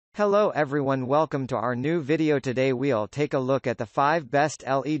Hello everyone, welcome to our new video. Today we'll take a look at the 5 best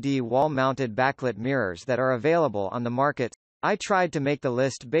LED wall-mounted backlit mirrors that are available on the market. I tried to make the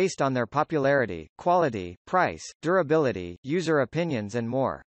list based on their popularity, quality, price, durability, user opinions and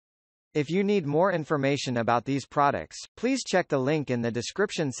more. If you need more information about these products, please check the link in the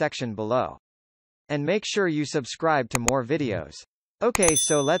description section below. And make sure you subscribe to more videos. Okay,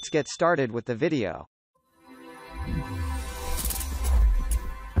 so let's get started with the video.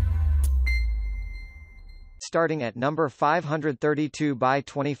 Starting at number 532 by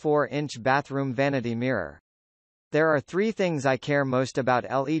 24-inch Bathroom Vanity Mirror. There are 3 things I care most about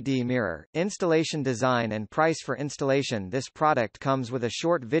LED mirror: installation design and price. For installation, this product comes with a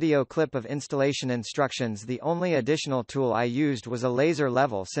short video clip of installation instructions. The only additional tool I used was a laser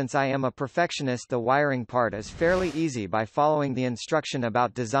level. Since I am a perfectionist, the wiring part is fairly easy. By following the instruction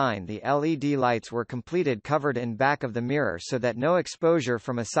about design, the LED lights were completed covered in back of the mirror so that no exposure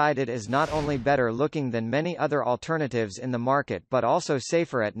from a side. It is not only better looking than many other alternatives in the market but also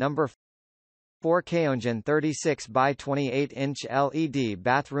safer. At number 4, Keonjinn 36 by 28-inch LED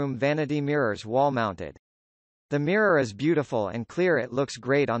Bathroom Vanity Mirrors wall-mounted. The mirror is beautiful and clear. It looks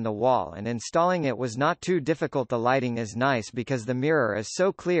great on the wall, and installing it was not too difficult. The lighting is nice because the mirror is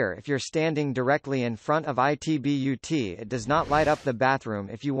so clear. If you're standing directly in front of it, it does not light up the bathroom.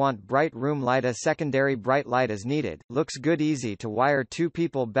 If you want bright room light, a secondary bright light is needed. Looks good, easy to wire 2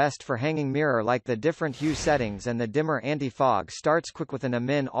 people. Best for hanging mirror. Like the different hue settings and the dimmer anti-fog starts quick with an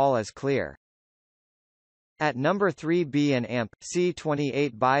amin. All is clear. At number 3, B&amp C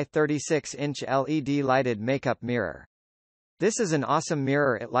 28 by 36-inch LED lighted makeup mirror. This is an awesome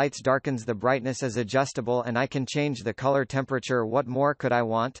mirror. It lights, darkens, the brightness is adjustable, and I can change the color, temperature. What more could I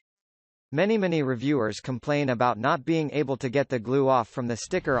want? Many reviewers complain about not being able to get the glue off from the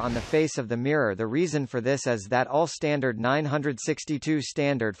sticker on the face of the mirror. The reason for this is that all standard 962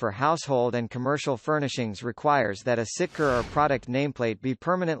 standard for household and commercial furnishings requires that a sticker or product nameplate be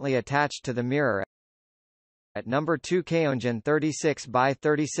permanently attached to the mirror. At number 2, Keonjinn 36 by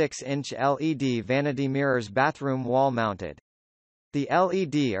 36-inch LED vanity mirrors bathroom wall-mounted. The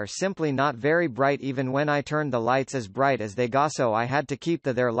LED are simply not very bright. Even when I turned the lights as bright as they go, so I had to keep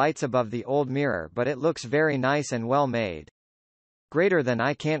their lights above the old mirror, but it looks very nice and well made. Greater than.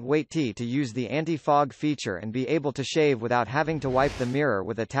 I can't wait to use the anti-fog feature and be able to shave without having to wipe the mirror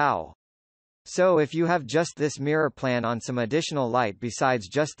with a towel. So if you have just this mirror, plan on some additional light besides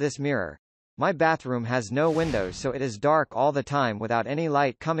just this mirror. My bathroom has no windows, so it is dark all the time without any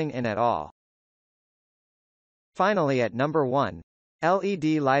light coming in at all. Finally, at number 1, LED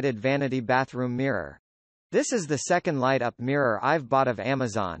lighted vanity bathroom mirror. This is the second light-up mirror I've bought of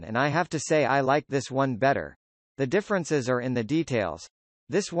Amazon, and I have to say I like this one better. The differences are in the details.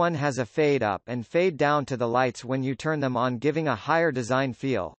 This one has a fade up and fade down to the lights when you turn them on, giving a higher design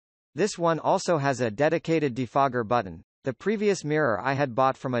feel. This one also has a dedicated defogger button. The previous mirror I had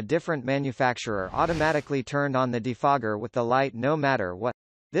bought from a different manufacturer automatically turned on the defogger with the light no matter what.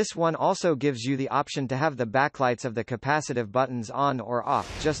 This one also gives you the option to have the backlights of the capacitive buttons on or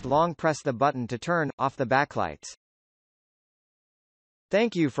off. Just long press the button to turn off the backlights.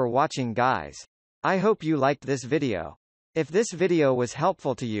 Thank you for watching, guys. I hope you liked this video. If this video was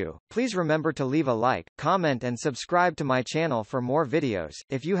helpful to you, please remember to leave a like, comment and subscribe to my channel for more videos.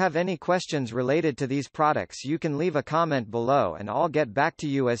 If you have any questions related to these products, you can leave a comment below and I'll get back to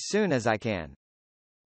you as soon as I can.